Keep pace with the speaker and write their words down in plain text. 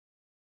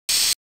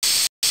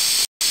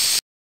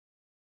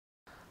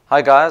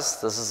Hi guys,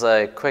 this is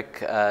a quick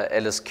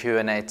Airless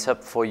Q&A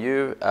tip for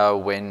you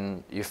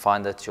when you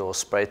find that your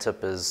spray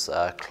tip is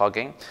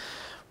clogging.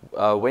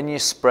 When you're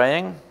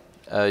spraying,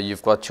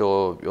 you've got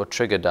your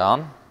trigger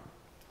down,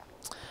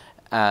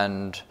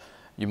 and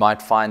you might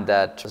find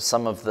that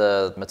some of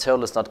the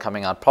material is not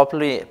coming out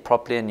properly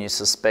and you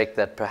suspect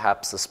that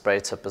perhaps the spray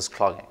tip is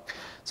clogging.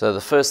 So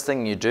the first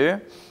thing you do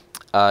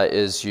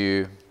is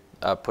you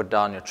put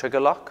down your trigger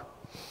lock.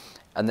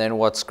 And then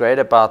what's great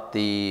about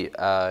the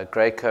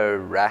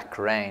gracorac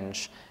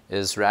range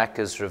is RAC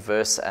is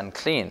reverse and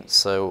clean.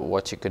 So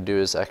what you could do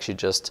is actually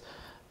just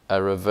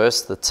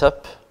reverse the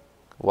tip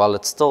while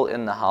it's still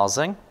in the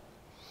housing.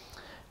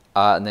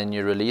 And then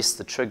you release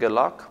the trigger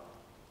lock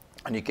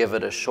and you give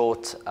it a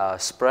short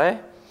spray.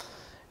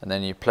 And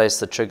then you place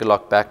the trigger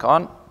lock back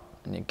on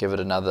and you give it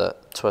another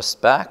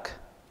twist back.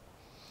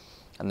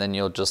 And then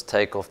you'll just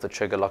take off the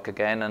trigger lock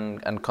again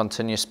and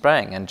continue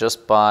spraying. And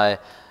just by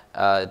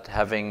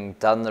having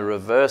done the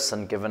reverse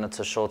and given it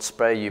a short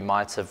spray, you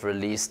might have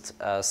released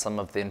some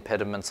of the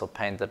impediments or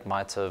paint that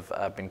might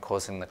have been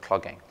causing the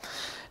clogging.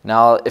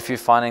 Now, if you're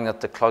finding that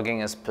the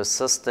clogging is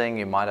persisting,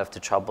 you might have to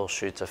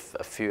troubleshoot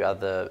a few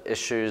other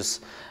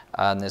issues,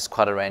 and there's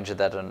quite a range of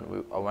that,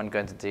 and I won't go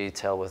into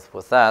detail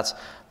with that.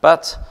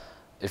 But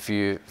if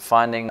you're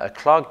finding a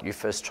clog, you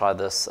first try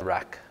this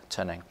RAC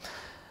turning.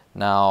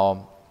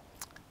 Now,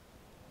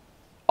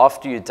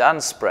 after you're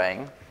done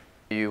spraying,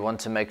 you want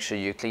to make sure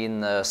you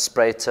clean the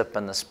spray tip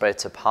and the spray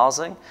tip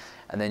housing,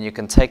 and then you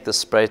can take the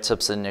spray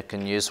tips and you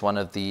can use one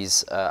of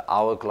these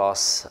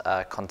hourglass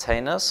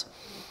containers,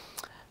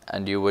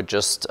 and you would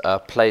just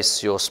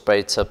place your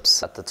spray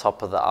tips at the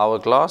top of the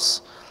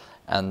hourglass,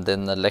 and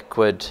then the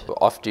liquid,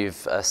 after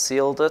you've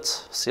sealed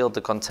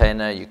the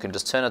container, you can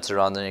just turn it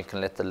around and you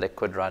can let the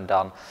liquid run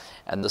down,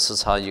 and this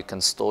is how you can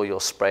store your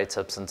spray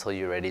tips until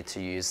you're ready to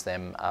use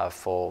them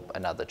for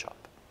another job.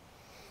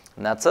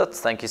 And that's it.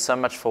 Thank you so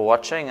much for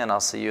watching, and I'll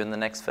see you in the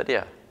next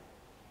video.